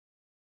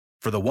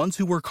For the ones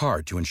who work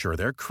hard to ensure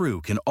their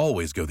crew can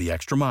always go the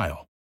extra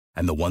mile,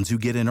 and the ones who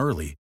get in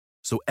early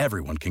so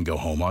everyone can go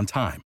home on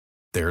time,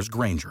 there's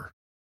Grainger,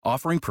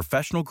 offering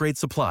professional-grade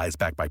supplies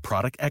backed by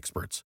product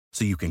experts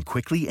so you can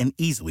quickly and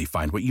easily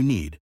find what you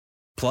need.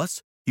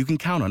 Plus, you can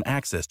count on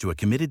access to a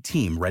committed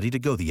team ready to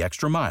go the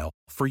extra mile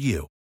for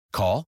you.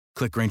 Call,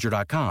 click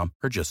Grainger.com,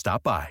 or just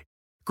stop by.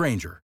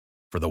 Grainger,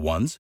 for the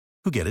ones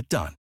who get it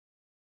done.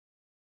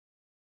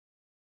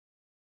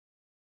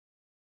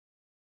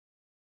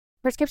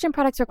 Prescription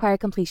products require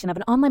completion of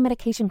an online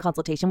medication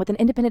consultation with an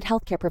independent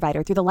healthcare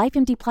provider through the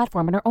LifeMD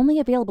platform and are only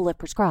available if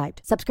prescribed.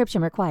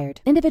 Subscription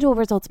required. Individual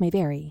results may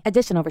vary.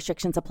 Additional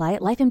restrictions apply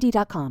at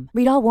lifemd.com.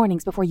 Read all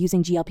warnings before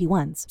using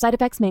GLP-1s. Side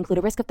effects may include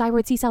a risk of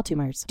thyroid C-cell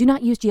tumors. Do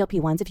not use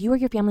GLP-1s if you or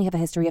your family have a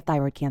history of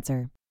thyroid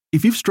cancer.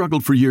 If you've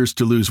struggled for years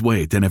to lose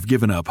weight and have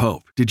given up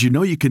hope, did you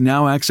know you can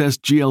now access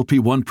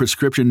GLP-1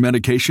 prescription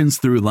medications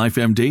through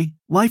LifeMD?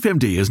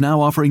 LifeMD is now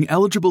offering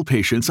eligible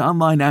patients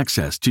online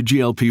access to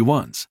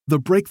GLP-1s, the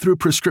breakthrough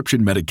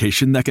prescription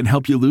medication that can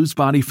help you lose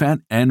body fat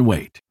and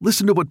weight.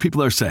 Listen to what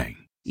people are saying.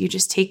 You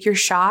just take your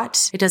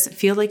shot. It doesn't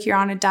feel like you're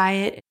on a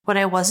diet. What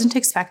I wasn't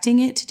expecting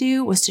it to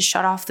do was to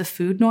shut off the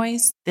food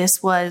noise.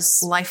 This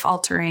was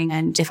life-altering,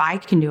 and if I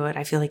can do it,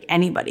 I feel like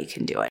anybody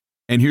can do it.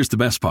 And here's the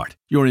best part.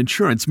 Your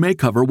insurance may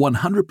cover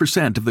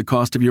 100% of the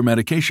cost of your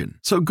medication.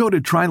 So go to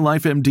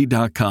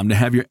TryLifeMD.com to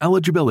have your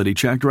eligibility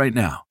checked right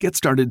now. Get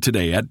started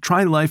today at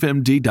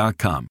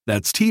TryLifeMD.com.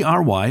 That's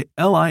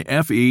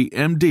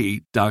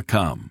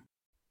TryLifeMD.com.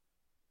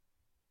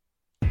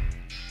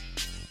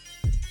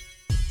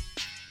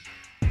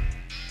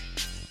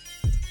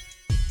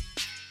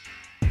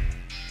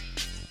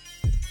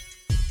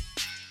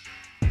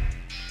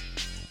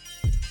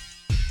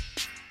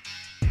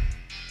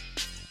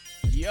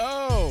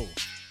 Yo!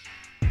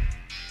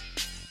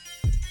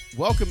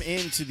 Welcome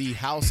into the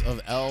House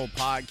of L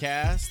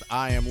podcast.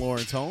 I am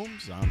Lawrence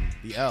Holmes. I'm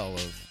the L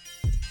of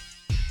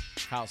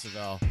House of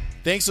L.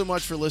 Thanks so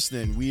much for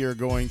listening. We are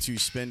going to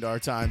spend our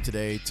time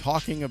today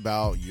talking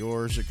about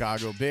your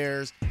Chicago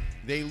Bears.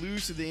 They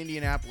lose to the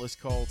Indianapolis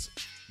Colts.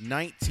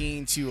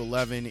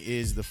 19-11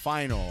 is the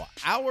final.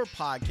 Our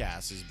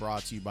podcast is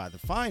brought to you by the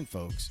fine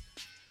folks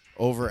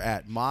over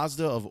at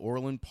Mazda of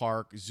Orland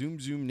Park,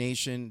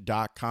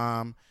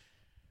 ZoomZoomNation.com.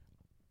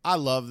 I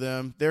love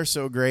them. They're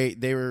so great.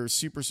 They were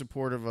super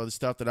supportive of the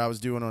stuff that I was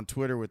doing on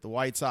Twitter with the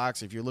White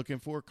Sox. If you're looking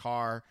for a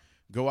car,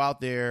 go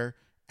out there,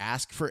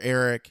 ask for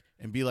Eric,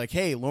 and be like,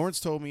 hey, Lawrence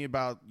told me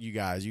about you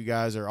guys. You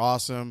guys are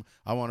awesome.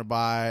 I want to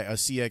buy a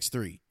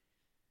CX-3.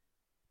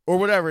 Or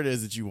whatever it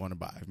is that you want to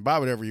buy. Buy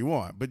whatever you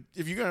want. But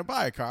if you're going to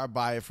buy a car,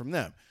 buy it from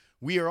them.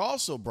 We are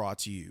also brought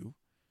to you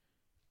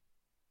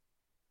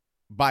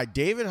by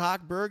David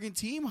Hochberg and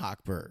Team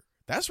Hochberg.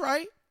 That's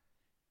right.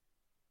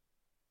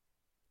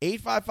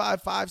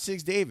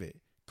 855-56-DAVID.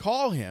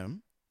 Call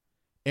him,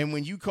 and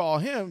when you call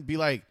him, be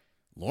like,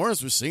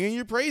 Lawrence was singing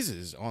your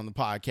praises on the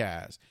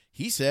podcast.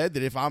 He said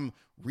that if I'm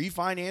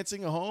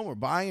refinancing a home or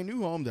buying a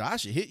new home, that I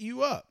should hit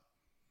you up.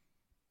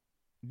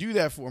 Do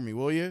that for me,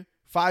 will you?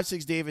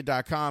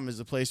 56david.com is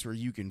the place where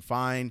you can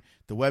find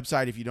the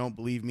website. If you don't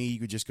believe me, you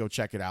could just go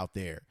check it out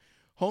there.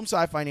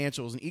 Homeside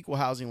Financial is an equal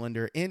housing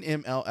lender,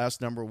 NMLS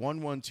number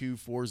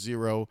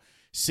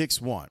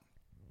 1124061.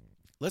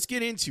 Let's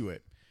get into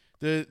it.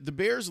 The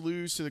Bears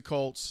lose to the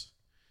Colts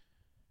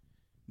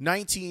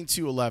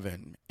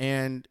 19-11,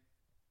 and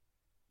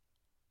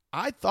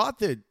I thought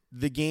that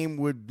the game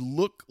would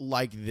look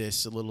like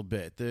this a little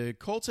bit. The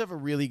Colts have a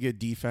really good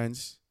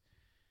defense,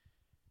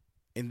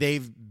 and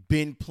they've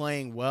been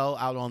playing well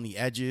out on the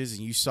edges,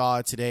 and you saw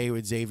it today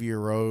with Xavier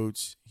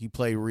Rhodes. He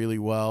played really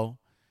well.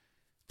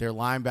 Their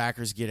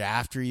linebackers get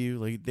after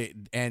you,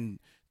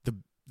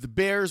 the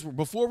Bears,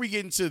 before we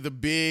get into the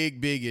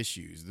big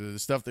issues, the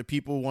stuff that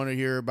people want to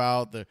hear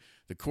about, the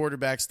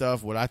quarterback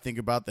stuff, what I think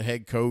about the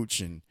head coach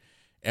and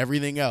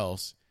everything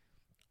else,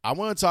 I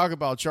want to talk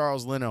about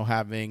Charles Leno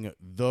having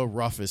the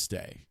roughest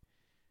day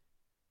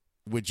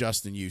with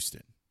Justin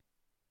Houston.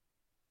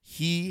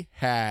 He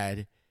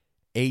had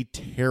a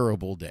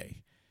terrible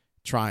day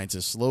trying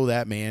to slow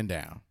that man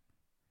down.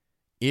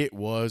 It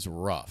was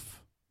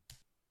rough.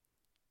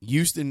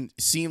 Houston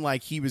seemed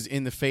like he was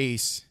in the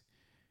face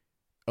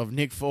of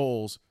Nick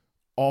Foles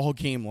all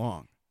game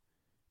long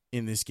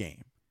in this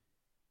game.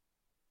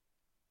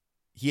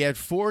 He had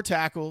 4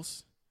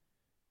 tackles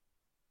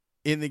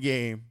in the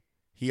game.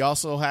 He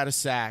also had a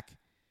sack,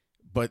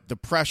 but the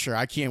pressure,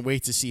 I can't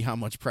wait to see how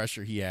much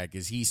pressure he had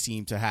because he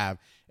seemed to have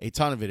a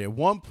ton of it. At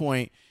one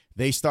point,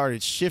 they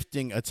started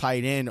shifting a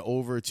tight end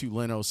over to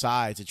Leno's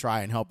side to try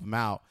and help him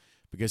out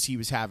because he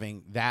was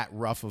having that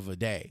rough of a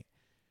day.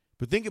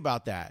 But think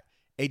about that.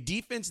 A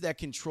defense that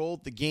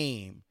controlled the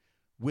game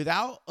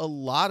without a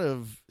lot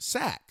of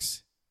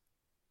sacks.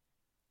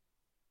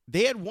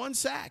 They had 1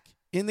 sack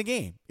in the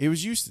game. It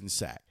was Houston's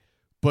sack.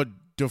 But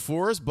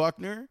DeForest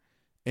Buckner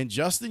and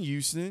Justin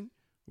Houston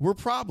were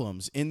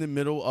problems in the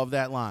middle of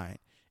that line.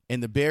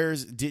 And the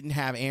Bears didn't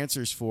have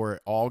answers for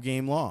it all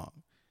game long.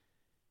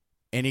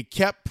 And it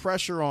kept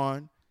pressure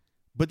on.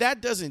 But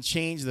that doesn't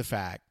change the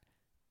fact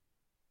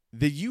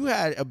that you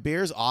had a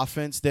Bears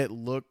offense that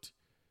looked,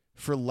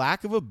 for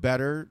lack of a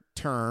better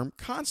term,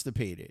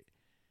 constipated.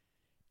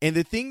 And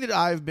the thing that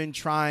I've been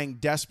trying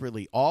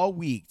desperately all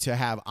week to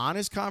have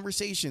honest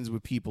conversations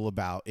with people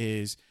about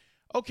is,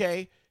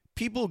 okay,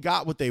 people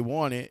got what they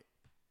wanted.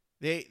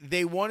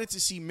 They wanted to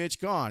see Mitch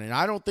gone. And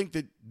I don't think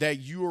that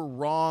you are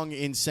wrong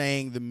in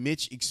saying the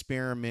Mitch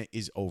experiment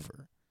is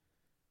over.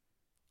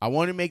 I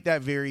want to make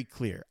that very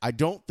clear. I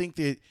don't think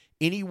that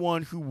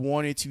anyone who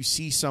wanted to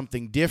see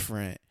something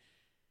different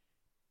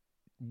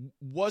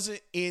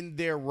wasn't in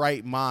their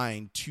right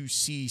mind to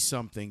see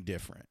something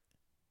different.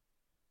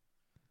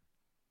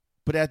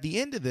 But at the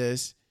end of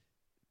this,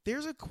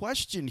 there's a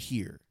question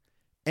here.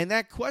 And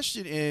that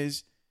question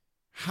is,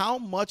 how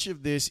much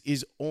of this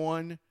is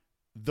on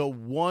the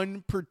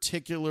one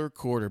particular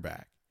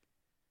quarterback?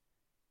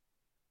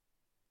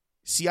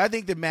 See, I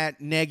think that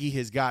Matt Nagy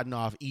has gotten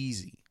off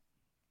easy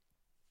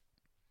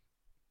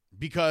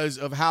because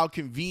of how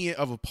convenient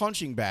of a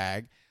punching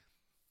bag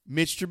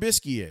Mitch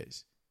Trubisky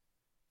is.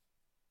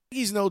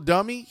 He's no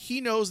dummy. He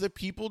knows that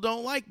people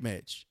don't like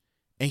Mitch.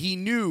 And he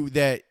knew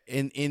that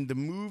in the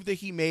move that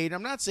he made,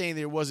 I'm not saying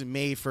that it wasn't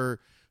made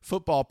for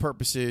football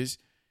purposes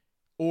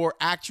or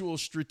actual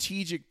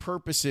strategic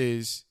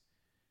purposes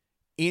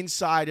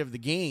inside of the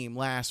game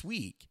last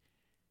week.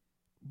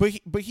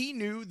 But he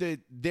knew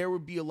that there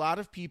would be a lot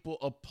of people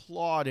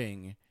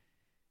applauding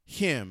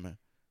him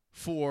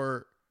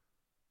for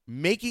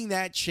making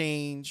that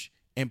change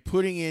and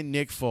putting in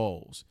Nick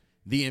Foles,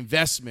 the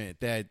investment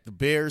that the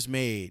Bears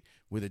made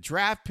with a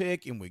draft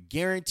pick and with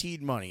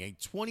guaranteed money,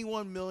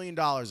 $21 million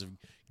of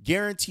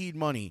guaranteed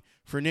money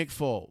for Nick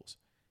Foles.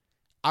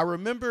 I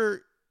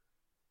remember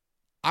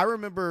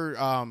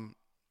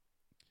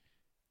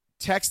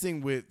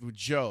texting with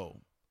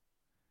Joe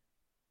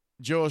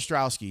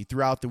Ostrowski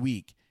throughout the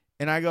week,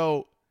 and I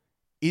go,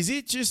 is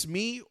it just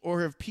me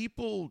or have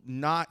people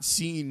not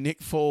seen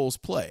Nick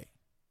Foles play?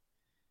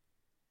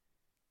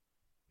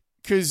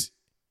 Because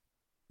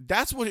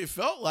that's what it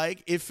felt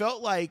like. It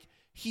felt like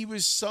he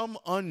was some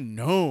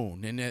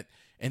unknown, and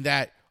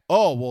that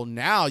oh well,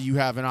 now you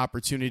have an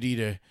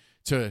opportunity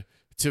to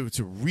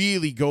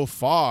really go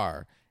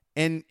far,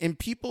 and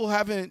people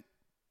haven't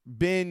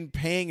been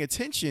paying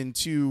attention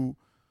to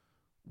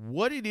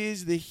what it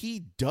is that he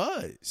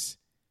does.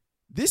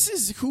 This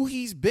is who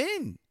he's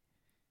been.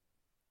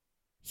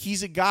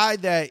 He's a guy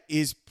that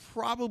is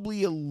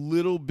probably a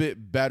little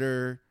bit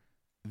better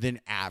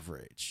than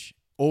average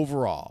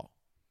overall.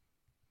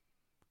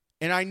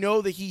 And I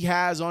know that he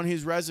has on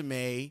his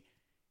resume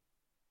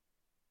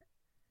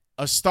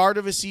a start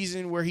of a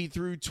season where he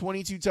threw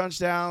 22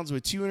 touchdowns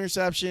with 2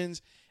 interceptions,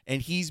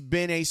 and he's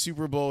been a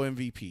Super Bowl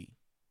MVP.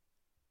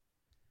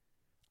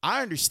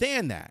 I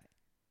understand that.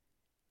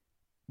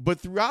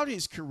 But throughout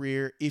his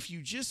career, if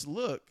you just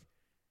look,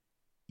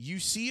 you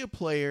see a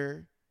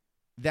player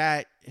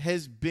that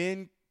has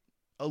been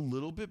a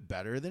little bit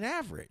better than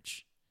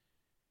average.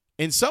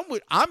 And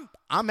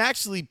I'm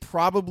actually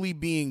probably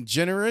being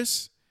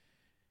generous.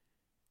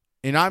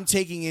 And I'm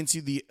taking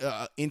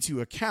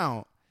into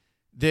account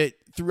that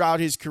throughout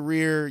his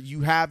career,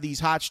 you have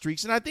these hot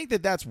streaks. And I think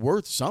that that's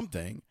worth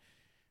something.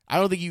 I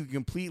don't think you can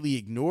completely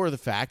ignore the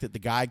fact that the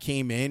guy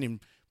came in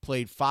and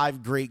played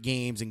 5 great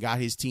games and got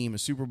his team a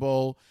Super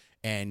Bowl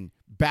and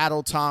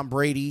battled Tom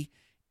Brady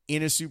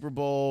in a Super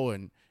Bowl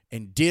and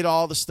did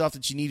all the stuff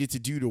that you needed to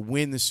do to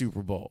win the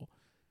Super Bowl.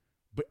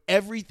 But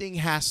everything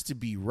has to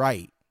be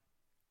right.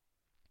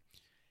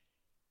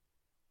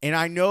 And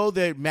I know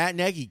that Matt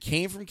Nagy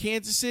came from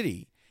Kansas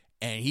City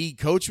and he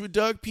coached with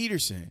Doug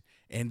Peterson.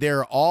 And there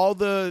are all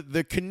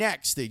the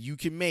connects that you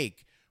can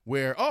make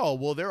where, oh,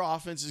 well, their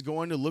offense is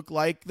going to look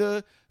like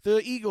the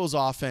Eagles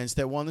offense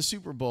that won the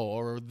Super Bowl,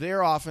 or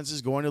their offense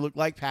is going to look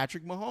like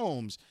Patrick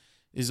Mahomes'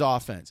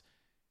 offense.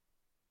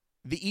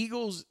 The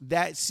Eagles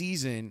that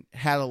season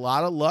had a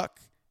lot of luck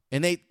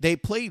and they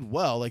played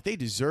well, like they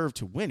deserved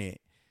to win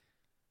it.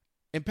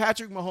 And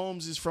Patrick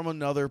Mahomes is from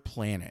another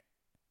planet.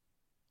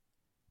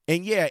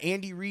 And yeah,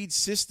 Andy Reid's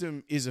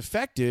system is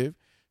effective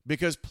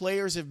because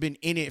players have been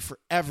in it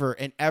forever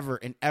and ever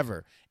and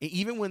ever. And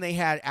even when they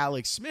had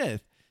Alex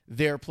Smith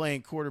there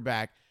playing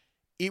quarterback,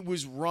 it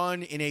was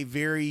run in a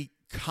very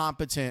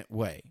competent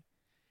way.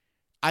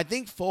 I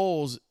think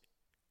Foles,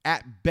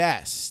 at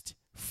best,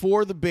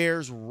 for the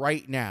Bears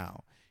right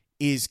now,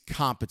 is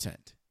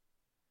competent.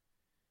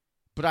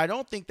 But I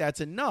don't think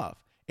that's enough.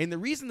 And the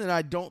reason that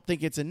I don't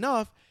think it's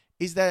enough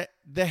is that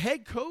the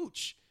head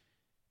coach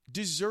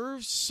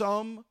deserves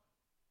some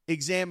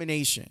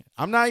examination.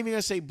 I'm not even going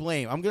to say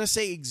blame. I'm going to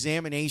say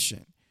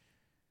examination.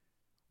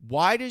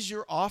 Why does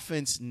your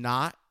offense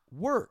not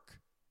work?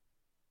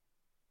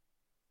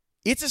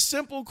 It's a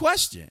simple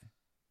question.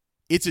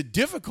 It's a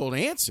difficult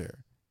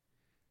answer.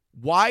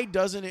 Why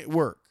doesn't it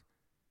work?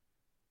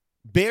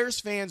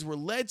 Bears fans were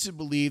led to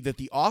believe that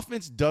the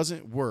offense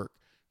doesn't work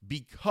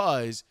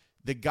because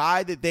the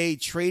guy that they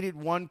traded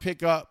one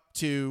pickup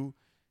to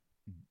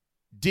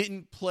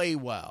didn't play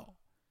well,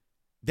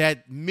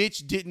 that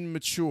Mitch didn't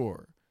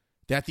mature,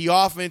 that the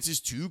offense is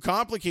too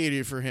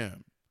complicated for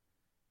him.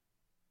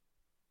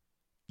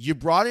 You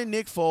brought in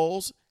Nick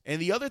Foles,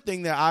 and the other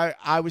thing that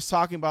I was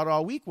talking about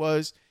all week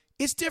was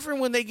it's different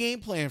when they game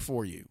plan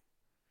for you.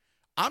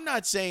 I'm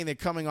not saying that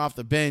coming off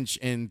the bench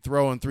and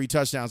throwing 3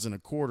 touchdowns in a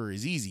quarter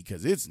is easy,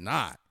 because it's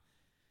not.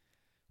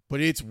 But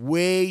it's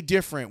way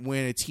different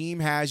when a team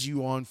has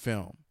you on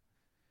film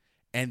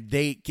and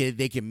they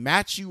can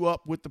match you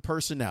up with the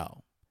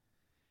personnel.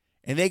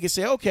 And they can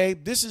say, okay,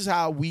 this is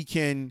how we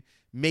can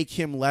make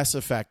him less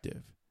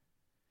effective.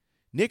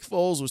 Nick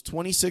Foles was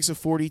 26 of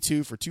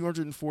 42 for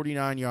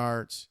 249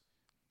 yards.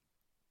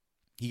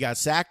 He got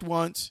sacked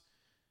once.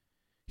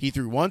 He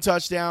threw 1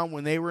 touchdown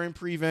when they were in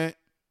prevent.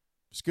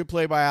 It's a good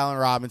play by Allen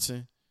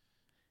Robinson.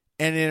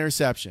 And an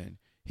interception.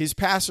 His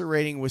passer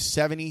rating was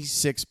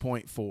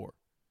 76.4.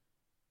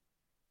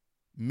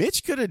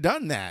 Mitch could have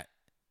done that.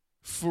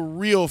 For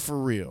real, for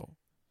real.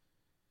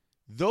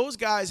 Those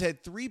guys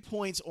had 3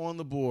 points on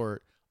the board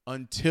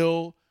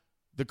until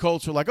the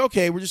Colts were like,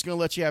 okay, we're just going to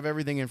let you have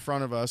everything in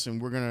front of us,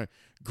 and we're going to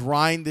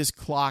grind this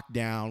clock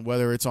down,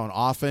 whether it's on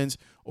offense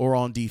or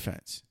on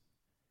defense.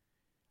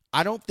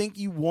 I don't think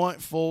you want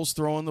Foles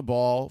throwing the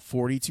ball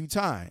 42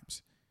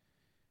 times.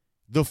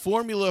 The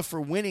formula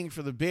for winning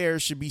for the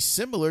Bears should be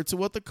similar to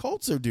what the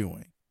Colts are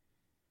doing.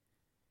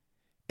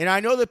 And I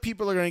know that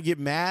people are going to get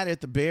mad at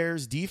the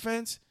Bears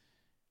defense.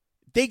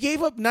 They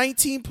gave up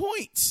 19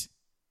 points.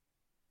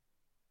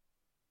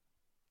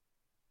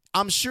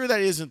 I'm sure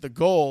that isn't the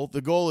goal.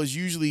 The goal is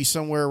usually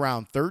somewhere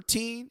around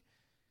 13.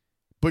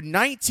 But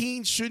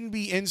 19 shouldn't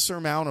be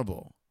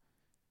insurmountable.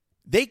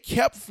 They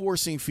kept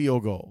forcing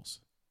field goals.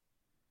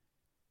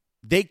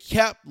 They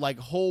kept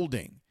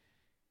holding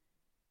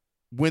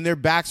when their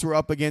backs were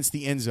up against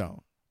the end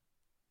zone.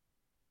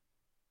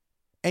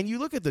 And you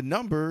look at the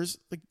numbers,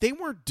 they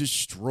weren't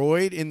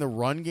destroyed in the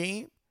run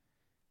game.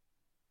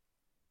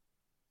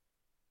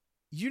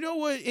 You know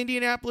what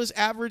Indianapolis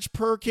averaged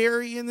per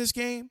carry in this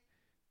game?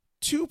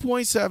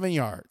 2.7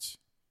 yards.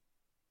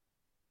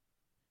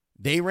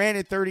 They ran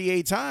it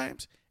 38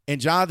 times,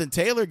 and Jonathan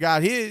Taylor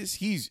got his.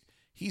 He's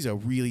a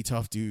really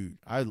tough dude.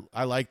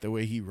 I like the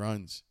way he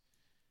runs.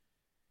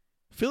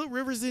 Phillip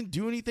Rivers didn't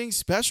do anything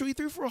special. He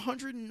threw for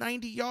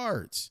 190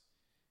 yards.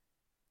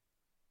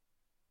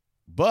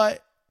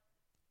 But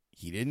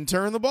he didn't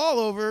turn the ball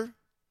over.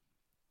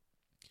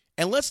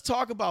 And let's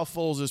talk about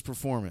Foles'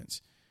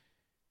 performance.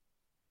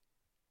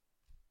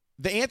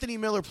 The Anthony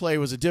Miller play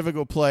was a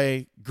difficult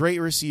play. Great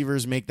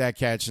receivers make that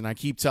catch, and I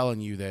keep telling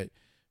you that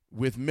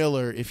with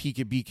Miller, if he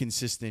could be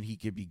consistent, he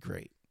could be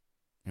great.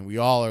 And we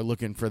all are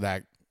looking for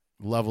that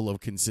level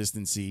of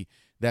consistency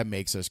that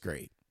makes us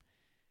great.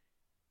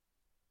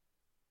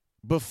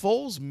 But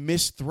Foles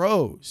missed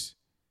throws.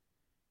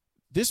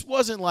 This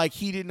wasn't like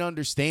he didn't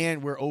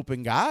understand where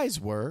open guys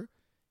were.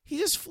 He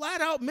just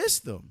flat out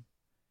missed them.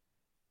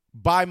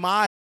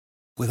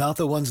 Without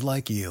the ones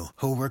like you,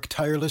 who work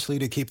tirelessly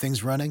to keep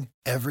things running,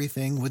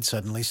 everything would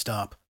suddenly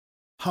stop.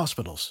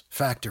 Hospitals,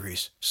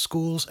 factories,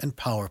 schools, and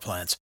power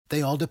plants,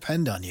 they all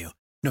depend on you.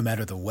 No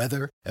matter the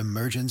weather,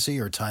 emergency,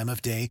 or time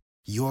of day,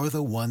 you're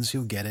the ones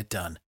who get it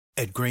done.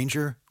 At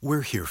Grainger,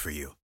 we're here for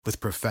you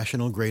with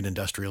professional-grade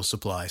industrial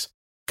supplies.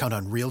 Count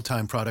on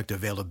real-time product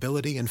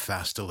availability and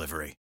fast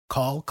delivery.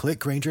 Call, click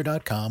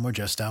Grainger.com, or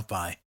just stop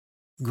by.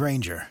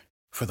 Grainger,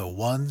 for the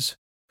ones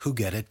who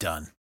get it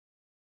done.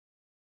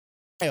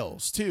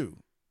 Too.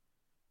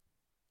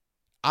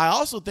 I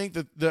also think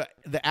that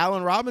the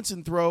Allen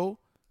Robinson throw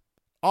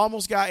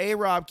almost got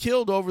A-Rob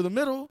killed over the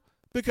middle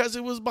because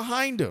it was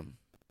behind him.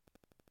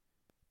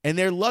 And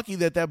they're lucky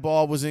that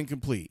ball was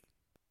incomplete.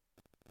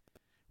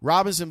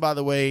 Robinson, by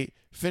the way,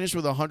 finished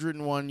with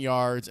 101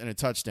 yards and a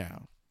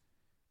touchdown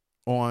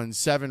on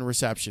 7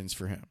 receptions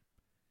for him.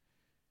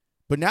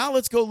 But now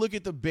let's go look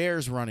at the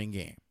Bears running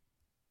game.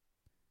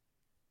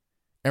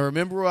 And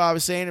remember what I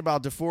was saying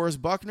about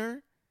DeForest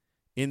Buckner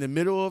in the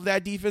middle of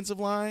that defensive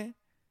line,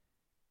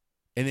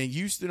 and then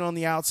Houston on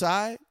the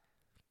outside?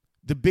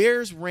 The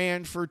Bears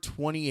ran for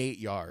 28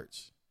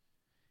 yards.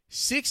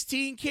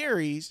 16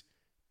 carries,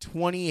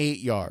 28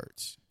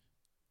 yards.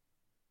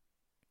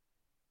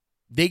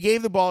 They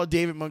gave the ball to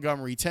David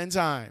Montgomery 10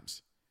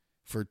 times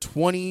for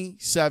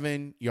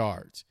 27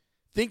 yards.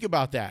 Think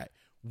about that.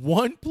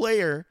 One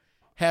player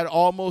had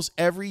almost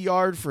every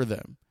yard for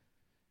them.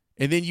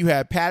 And then you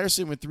had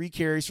Patterson with 3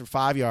 carries for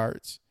 5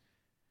 yards.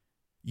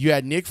 You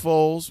had Nick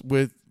Foles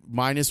with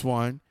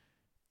 -1.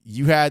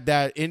 You had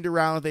that end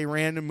around that they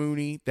ran to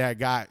Mooney that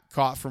got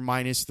caught for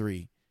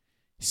 -3.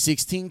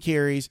 16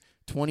 carries,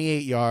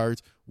 28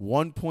 yards,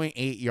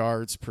 1.8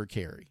 yards per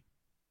carry.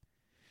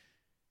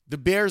 The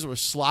Bears were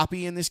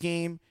sloppy in this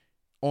game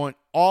on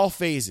all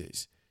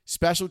phases.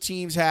 Special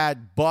teams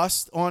had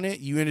bust on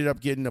it. You ended up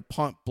getting a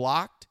punt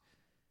blocked.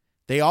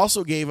 They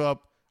also gave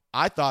up,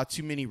 I thought,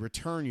 too many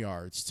return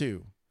yards,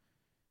 too,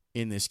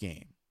 in this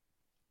game.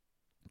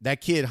 That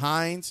kid,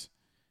 Hines,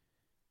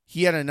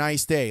 he had a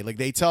nice day.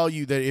 They tell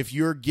you that if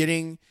you're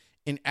getting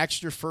an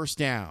extra first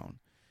down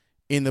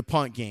in the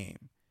punt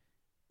game,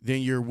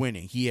 then you're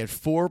winning. He had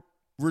 4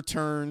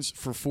 returns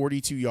for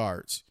 42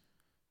 yards.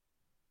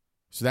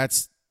 So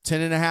that's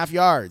 10.5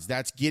 yards.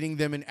 That's getting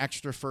them an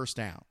extra first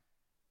down.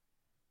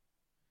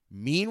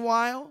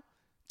 Meanwhile,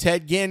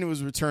 Ted Ginn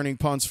was returning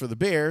punts for the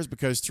Bears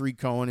because Tariq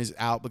Cohen is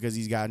out because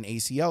he's got an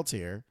ACL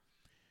tear.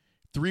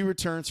 3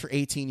 returns for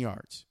 18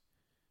 yards.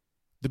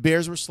 The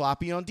Bears were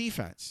sloppy on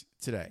defense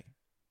today.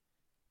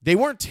 They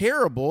weren't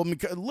terrible. I mean,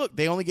 look,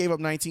 they only gave up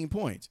 19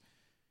 points.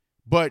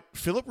 But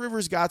Phillip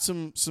Rivers got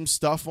some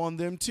stuff on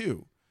them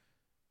too.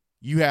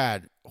 You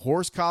had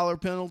horse collar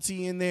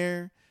penalty in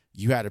there.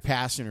 You had a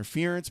pass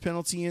interference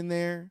penalty in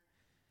there.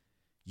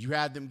 You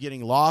had them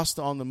getting lost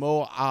on the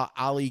Mo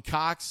Ali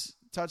Cox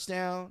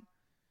touchdown.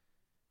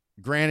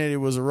 Granted, it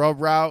was a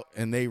rub route,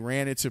 and they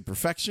ran it to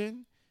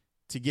perfection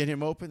to get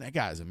him open. That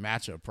guy's a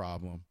matchup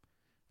problem.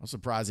 I'm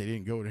surprised they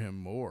didn't go to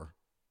him more.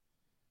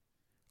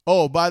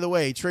 Oh, by the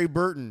way, Trey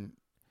Burton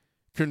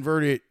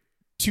converted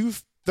 2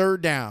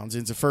 third downs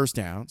into first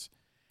downs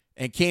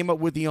and came up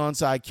with the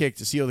onside kick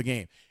to seal the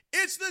game.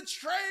 It's the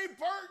Trey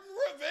Burton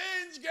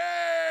revenge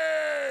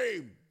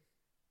game.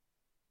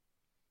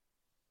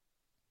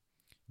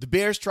 The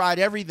Bears tried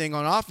everything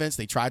on offense.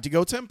 They tried to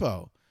go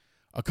tempo.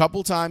 A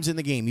couple times in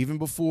the game, even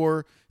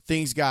before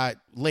things got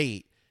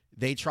late,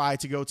 they tried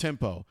to go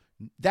tempo.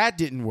 That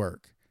didn't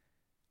work.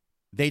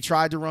 They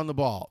tried to run the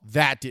ball.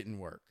 That didn't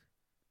work.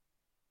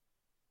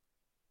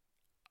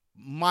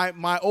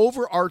 My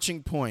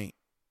overarching point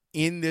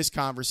in this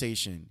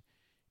conversation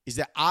is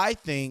that I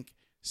think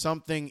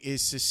something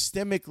is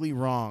systemically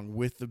wrong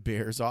with the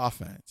Bears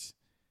offense.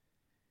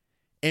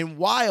 And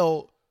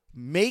while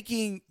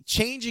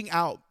changing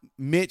out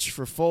Mitch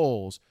for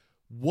Foles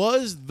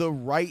was the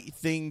right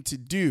thing to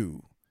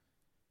do,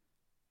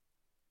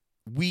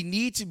 we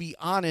need to be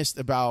honest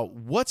about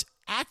what's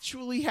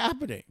actually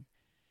happening.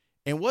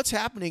 And what's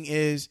happening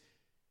is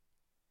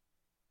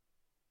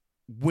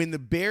when the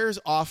Bears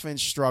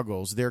offense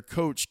struggles, their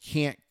coach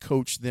can't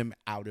coach them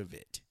out of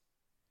it.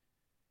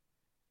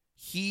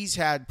 He's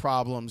had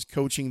problems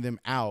coaching them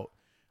out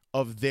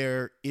of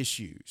their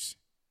issues.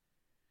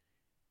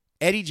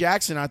 Eddie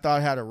Jackson, I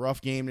thought, had a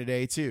rough game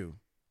today, too.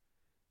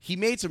 He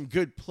made some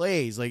good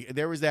plays. Like,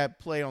 there was that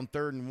play on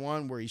 3rd and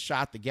 1 where he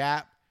shot the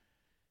gap,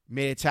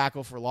 made a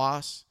tackle for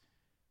loss.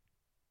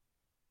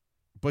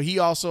 But he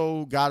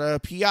also got a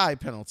PI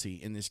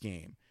penalty in this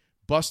game.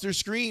 Buster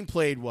Skrine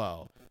played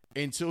well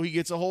until he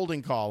gets a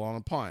holding call on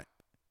a punt.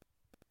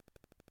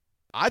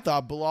 I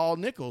thought Bilal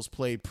Nichols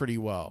played pretty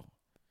well.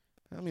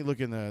 Let me look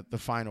in the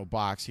final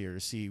box here to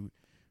see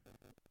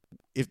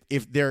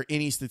if there are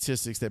any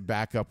statistics that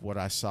back up what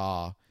I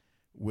saw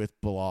with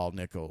Bilal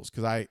Nichols.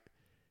 Because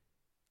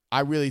I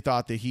really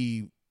thought that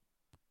he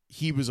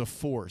was a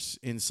force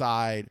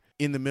inside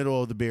in the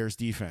middle of the Bears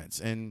defense.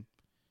 And,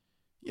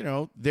 you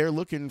know, they're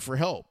looking for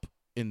help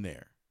in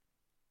there.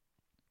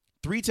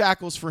 3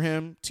 tackles for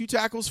him, 2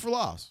 tackles for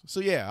loss. So,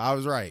 yeah, I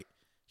was right.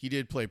 He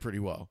did play pretty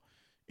well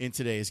in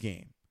today's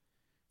game.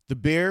 The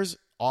Bears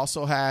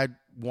also had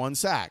 1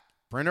 sack.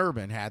 Brent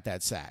Urban had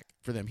that sack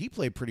for them. He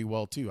played pretty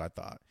well, too, I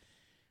thought.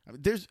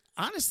 There's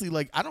honestly,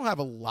 I don't have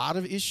a lot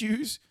of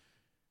issues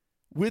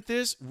with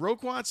this.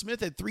 Roquan Smith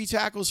had 3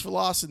 tackles for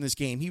loss in this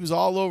game. He was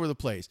all over the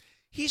place.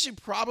 He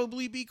should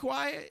probably be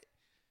quiet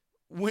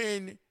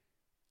when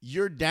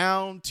you're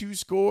down 2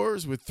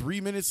 scores with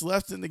 3 minutes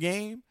left in the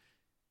game.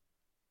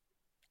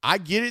 I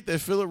get it that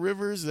Phillip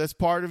Rivers, that's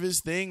part of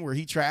his thing where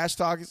he trash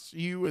talks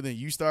you and then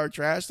you start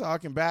trash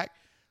talking back.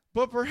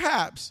 But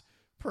perhaps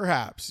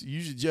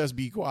you should just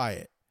be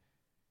quiet.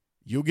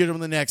 You'll get him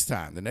the next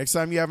time. The next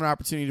time you have an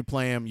opportunity to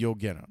play him, you'll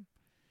get him.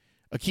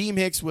 Akeem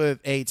Hicks with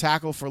a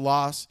tackle for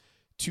loss,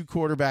 2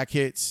 quarterback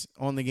hits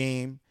on the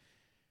game.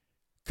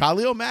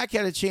 Khalil Mack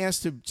had a chance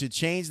to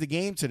change the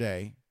game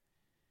today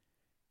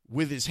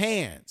with his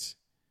hands,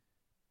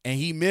 and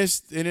he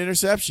missed an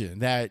interception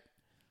that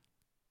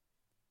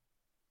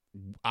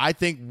I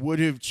think would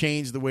have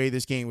changed the way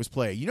this game was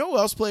played. You know who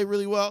else played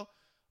really well?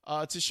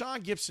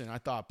 Tashawn Gibson, I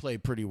thought,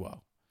 played pretty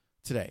well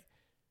today.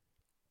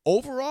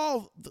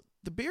 Overall,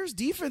 the Bears'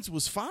 defense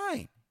was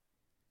fine.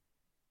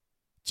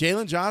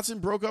 Jalen Johnson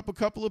broke up a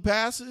couple of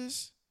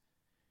passes.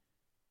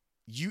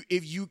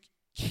 If you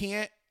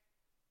can't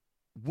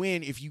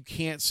win, if you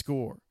can't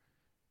score,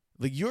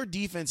 your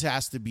defense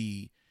has to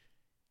be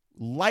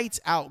lights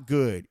out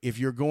good if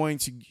you're going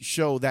to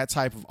show that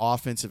type of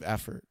offensive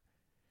effort.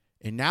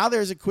 And now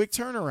there's a quick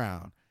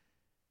turnaround.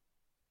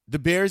 The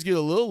Bears get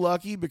a little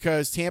lucky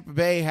because Tampa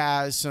Bay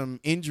has some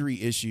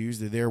injury issues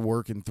that they're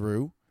working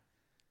through.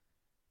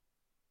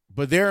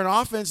 But they're an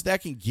offense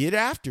that can get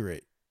after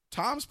it.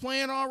 Tom's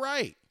playing all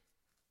right.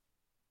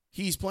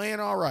 He's playing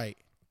all right.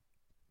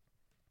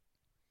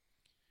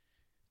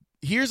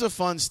 Here's a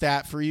fun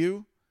stat for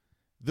you.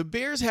 The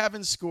Bears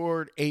haven't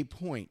scored a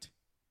point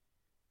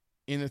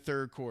in the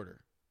 3rd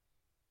quarter.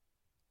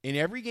 In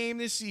every game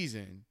this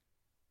season,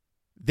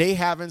 they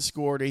haven't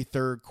scored a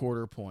 3rd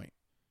quarter point.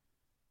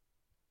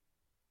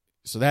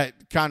 So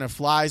that kind of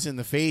flies in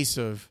the face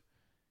of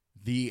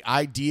the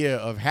idea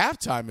of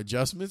halftime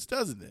adjustments,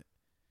 doesn't it?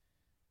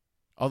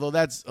 Although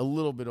that's a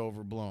little bit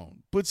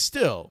overblown. But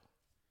still,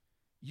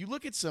 you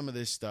look at some of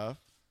this stuff.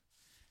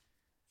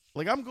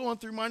 I'm going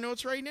through my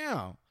notes right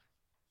now.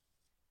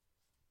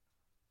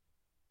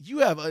 you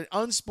have an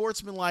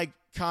unsportsmanlike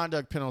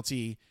conduct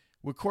penalty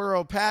with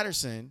Cordero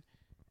Patterson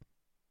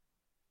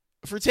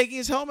for taking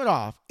his helmet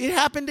off. It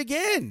happened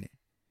again.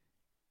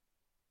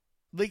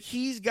 Like,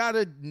 he's got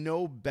to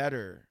know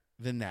better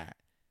than that.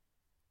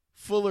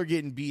 Fuller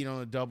getting beat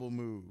on a double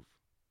move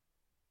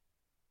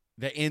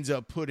that ends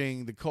up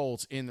putting the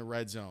Colts in the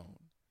red zone.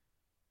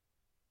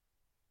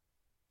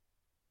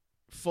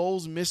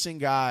 Foles missing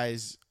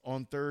guys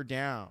on third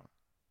down.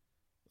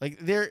 Like,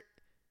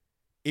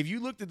 if you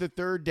looked at the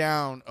third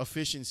down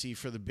efficiency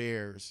for the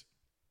Bears,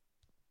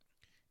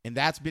 and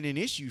that's been an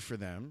issue for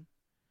them,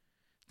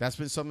 that's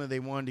been something they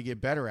wanted to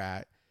get better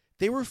at,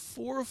 they were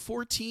 4 of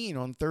 14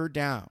 on third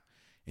down.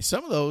 And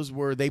some of those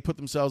were they put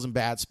themselves in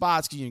bad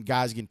spots because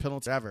guys getting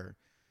penalties ever.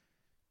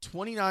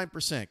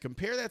 29%.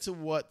 Compare that to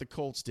what the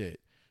Colts did.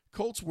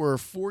 Colts were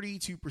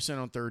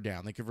 42% on third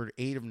down. They converted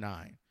 8 of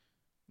 9.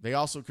 They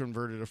also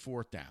converted a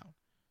fourth down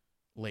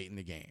late in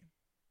the game.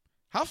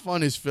 How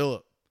fun is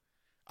Phillip?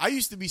 I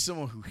used to be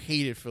someone who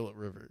hated Phillip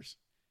Rivers.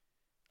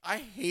 I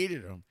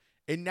hated him.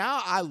 And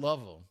now I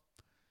love him.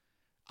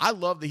 I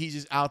love that he's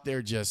just out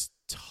there just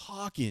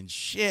talking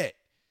shit.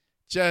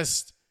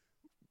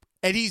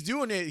 And he's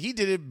doing it. He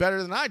did it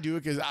better than I do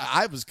it because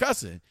I was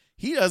cussing.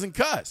 He doesn't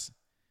cuss.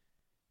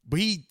 But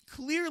he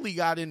clearly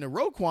got into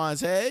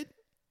Roquan's head.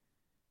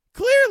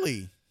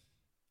 Clearly.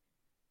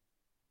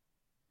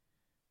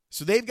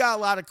 So they've got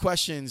a lot of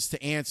questions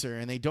to answer,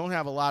 and they don't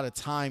have a lot of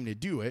time to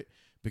do it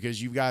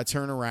because you've got to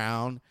turn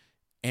around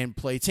and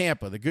play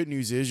Tampa. The good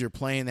news is you're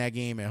playing that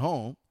game at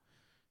home,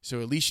 so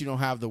at least you don't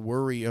have the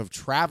worry of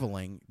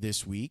traveling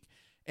this week.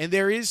 And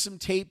there is some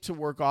tape to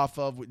work off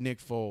of with Nick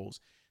Foles.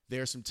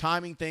 There are some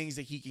timing things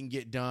that he can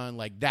get done,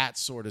 like that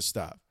sort of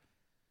stuff.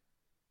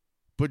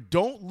 But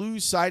don't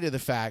lose sight of the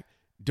fact,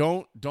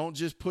 don't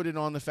just put it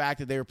on the fact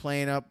that they were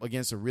playing up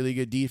against a really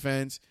good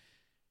defense.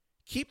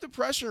 Keep the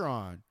pressure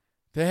on.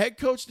 The head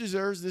coach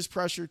deserves this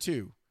pressure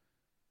too.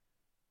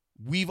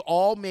 We've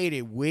all made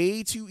it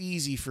way too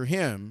easy for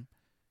him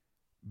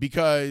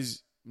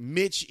because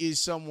Mitch is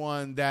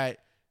someone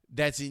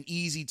that's an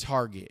easy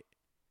target.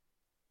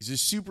 He's a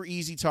super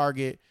easy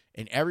target,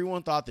 and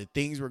everyone thought that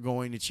things were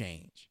going to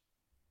change.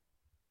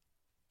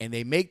 And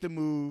they make the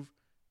move,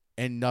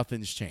 and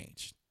nothing's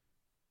changed.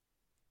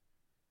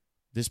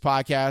 This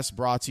podcast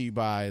brought to you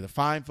by the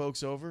fine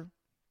folks over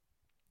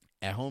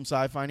at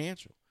Homeside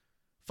Financial.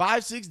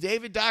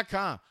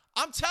 56david.com.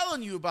 I'm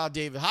telling you about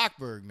David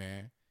Hochberg,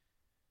 man.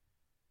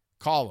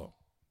 Call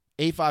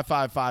him.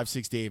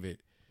 855-56David.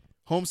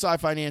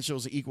 Homeside Financial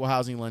is an equal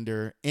housing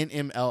lender.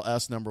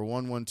 NMLS number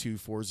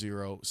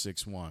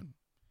 1124061.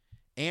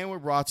 And we're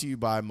brought to you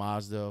by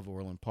Mazda of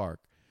Orland Park.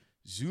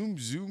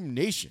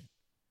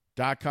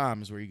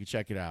 ZoomZoomNation.com is where you can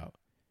check it out.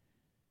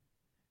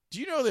 Do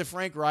you know that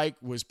Frank Reich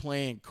was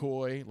playing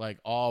coy like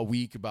all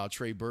week about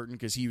Trey Burton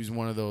because he was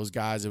one of those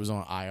guys that was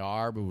on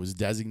IR but was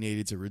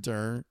designated to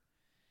return?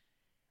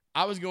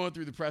 I was going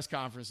through the press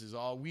conferences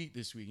all week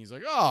this week. He's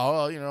like, oh,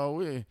 well, you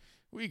know,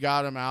 we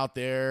got him out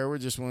there. We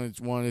just want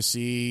to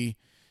see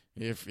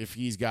if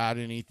he's got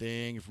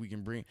anything, if we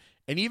can bring.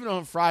 And even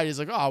on Friday, it's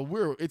like,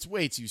 oh, it's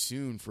way too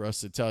soon for us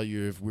to tell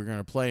you if we're going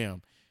to play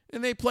him.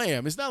 And they play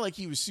him. It's not like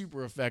he was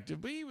super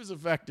effective, but he was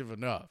effective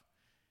enough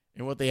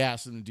in what they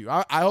asked him to do.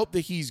 I hope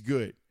that he's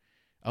good.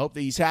 I hope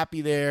that he's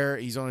happy there.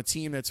 He's on a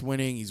team that's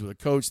winning. He's with a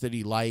coach that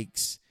he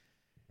likes.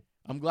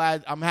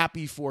 I'm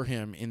happy for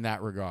him in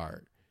that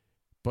regard.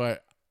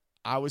 But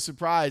I was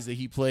surprised that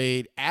he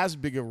played as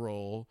big a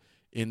role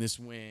in this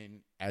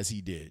win as he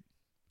did.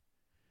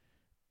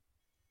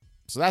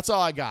 So that's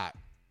all I got.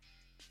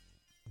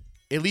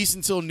 At least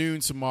until noon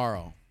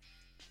tomorrow.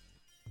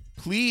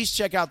 Please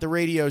check out the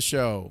radio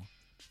show.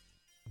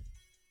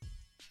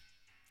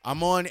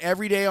 I'm on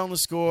every day on the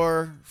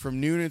Score from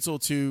noon until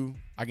 2.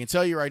 I can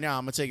tell you right now,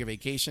 I'm going to take a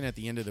vacation at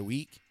the end of the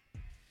week.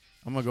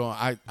 I'm going to go.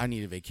 I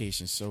need a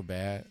vacation so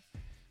bad.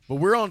 But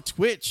we're on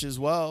Twitch as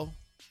well.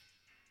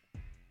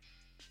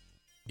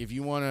 If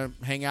you want to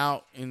hang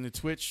out in the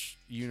Twitch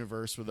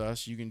universe with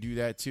us, you can do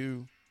that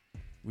too.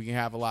 We can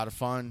have a lot of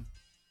fun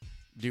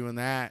doing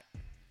that.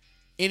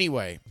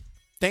 Anyway,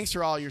 thanks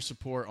for all your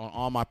support on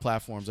all my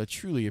platforms. I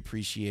truly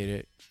appreciate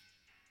it.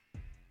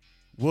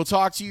 We'll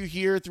talk to you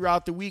here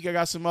throughout the week. I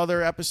got some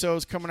other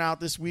episodes coming out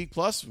this week.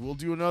 Plus, we'll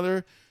do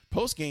another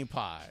post-game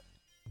pod.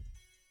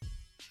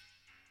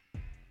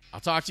 I'll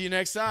talk to you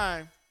next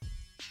time.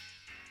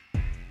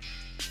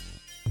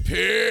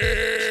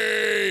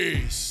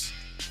 Peace.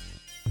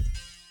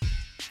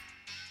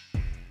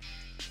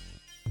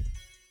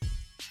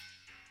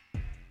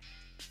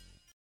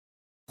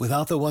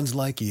 Without the ones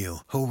like you,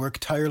 who work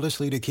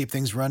tirelessly to keep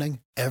things running,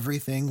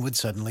 everything would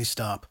suddenly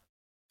stop.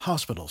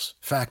 Hospitals,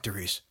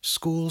 factories,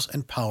 schools,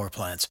 and power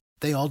plants,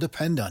 they all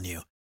depend on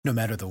you. No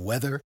matter the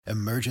weather,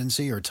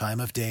 emergency, or time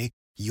of day,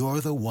 you're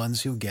the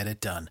ones who get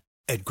it done.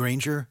 At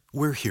Grainger,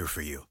 we're here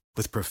for you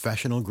with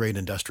professional-grade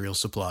industrial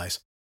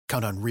supplies.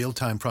 Count on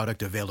real-time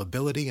product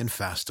availability and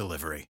fast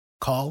delivery.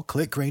 Call,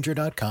 click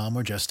Grainger.com,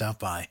 or just stop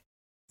by.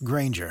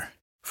 Grainger,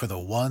 for the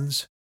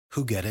ones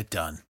who get it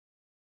done.